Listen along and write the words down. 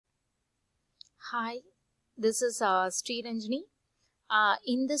Hi, this is Sri Ranjani.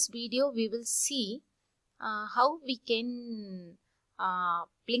 In this video, we will see how we can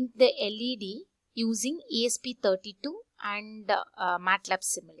blink the LED using ESP32 and MATLAB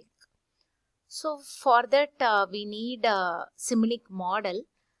Simulink. So for that, we need a Simulink model.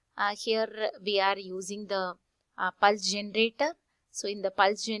 Here we are using the pulse generator. So in the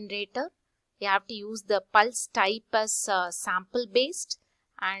pulse generator, we have to use the pulse type as sample based,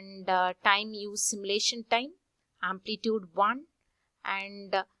 and time use simulation time, amplitude 1,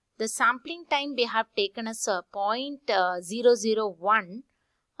 and the sampling time we have taken as 0.001.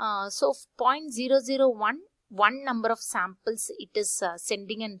 So 0.001, one number of samples it is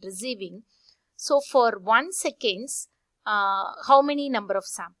sending and receiving. So for 1 seconds, how many number of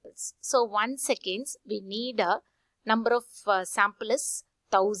samples? So 1 seconds we need a number of sample is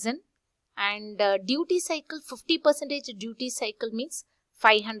 1000, and duty cycle 50% duty cycle means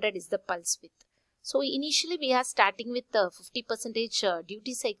 500 is the pulse width. So initially we are starting with 50%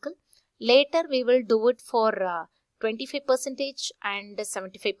 duty cycle. Later we will do it for 25% and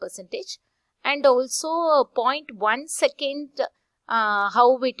 75%, and also 0.1 second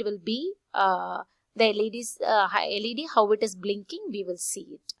how it will be the LED how it is blinking, we will see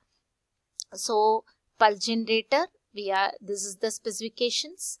it. So pulse generator, this is the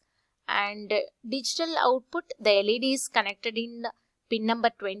specifications, and digital output, the LED is connected in pin number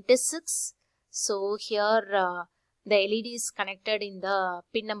 26. So here the LED is connected in the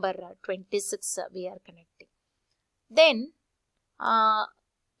pin number 26 we are connecting. Then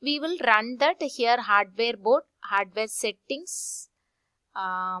we will run that here hardware board, hardware settings.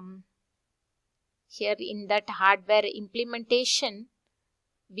 Here in that hardware implementation,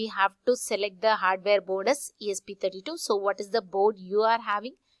 we have to select the hardware board as ESP32. So what is the board you are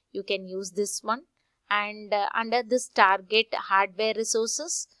having? You can use this one. And under this target hardware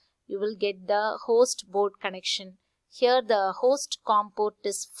resources, you will get the host board connection. Here the host COM port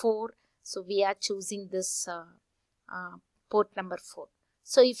is 4. So we are choosing this port number 4.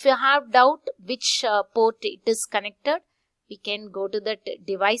 So if you have doubt which port it is connected, we can go to the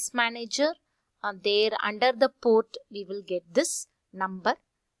device manager. There under the port we will get this number.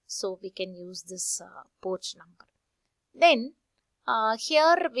 So we can use this port number. Then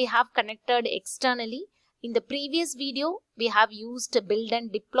here we have connected externally. In the previous video we have used build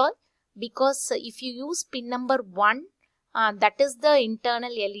and deploy, because if you use pin number 1, that is the internal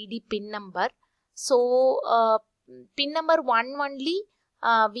LED pin number. So pin number 1 only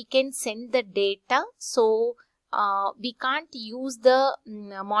we can send the data. So we can't use the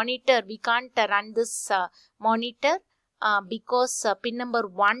monitor, we can't run this monitor because pin number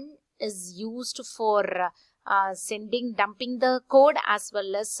 1 is used for dumping the code as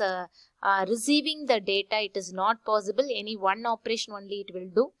well as receiving the data. It is not possible, any one operation only it will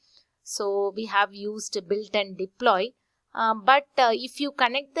do. So we have used build and deploy. But if you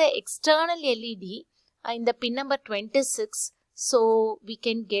connect the external LED in the pin number 26, so we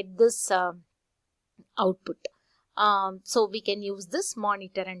can get this output. So we can use this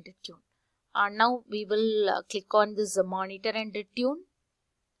monitor and tune. Now we will click on this monitor and tune.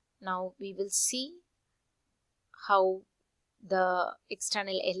 Now we will see how the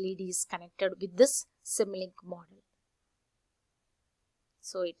external LED is connected with this Simulink model.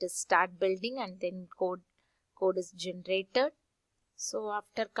 So it is start building, and then code is generated. So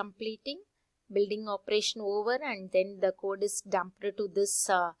after completing, building operation over, and then the code is dumped to this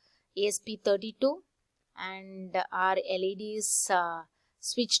ESP32, and our LED is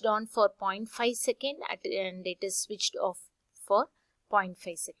switched on for 0.5 second and it is switched off for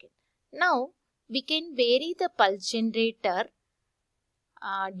 0.5 second. Now we can vary the pulse generator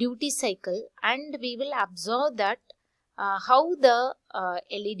duty cycle, and we will observe that how the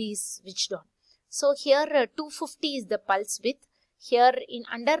LED is switched on. So here 250 is the pulse width. Here in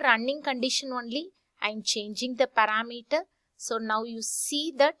under running condition only I am changing the parameter. So now you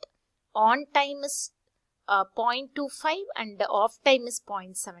see that on time is 0.25 and the off time is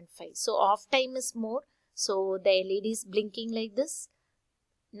 0.75. So off time is more. So the LED is blinking like this.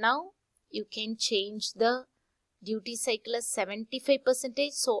 Now you can change the duty cycle as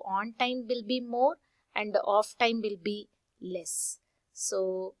 75%. So on time will be more and the off time will be less.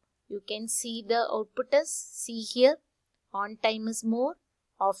 So you can see the output as, see here, on time is more,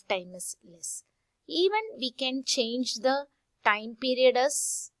 off time is less. Even we can change the time period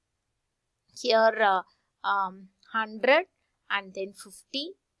as here 100 and then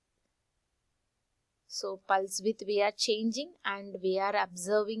 50. So pulse width we are changing and we are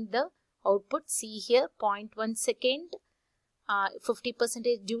observing the output. See here 0.1 second,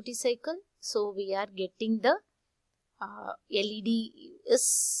 50% duty cycle. So we are getting the LED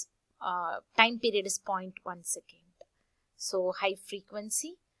is time period is 0.1 second. So high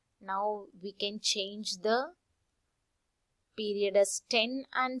frequency. Now we can change the period as 10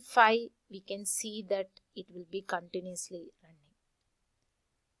 and 5. We can see that it will be continuously running.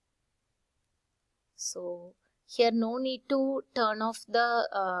 So here no need to turn off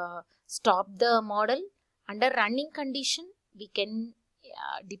the stop the model. Under running condition we can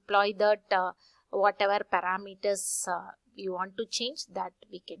deploy that whatever parameters you want to change, that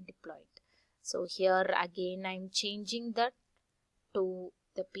we can deploy it. So here again I am changing that to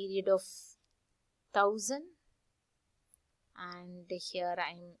the period of 1000, and here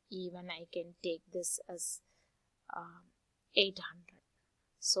I can take this as 800.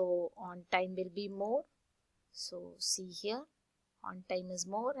 So on time will be more. So see here, on time is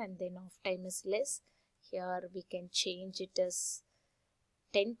more and then off time is less. Here we can change it as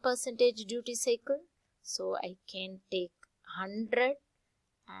 10% duty cycle. So I can take 100,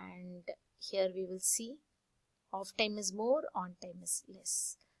 and here we will see off time is more, on time is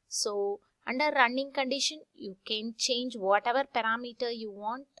less. So under running condition you can change whatever parameter you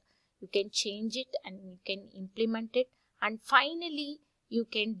want. You can change it and you can implement it, and finally you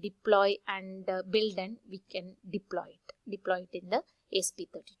can deploy and build, and we can deploy it in the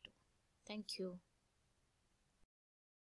ESP32. Thank you.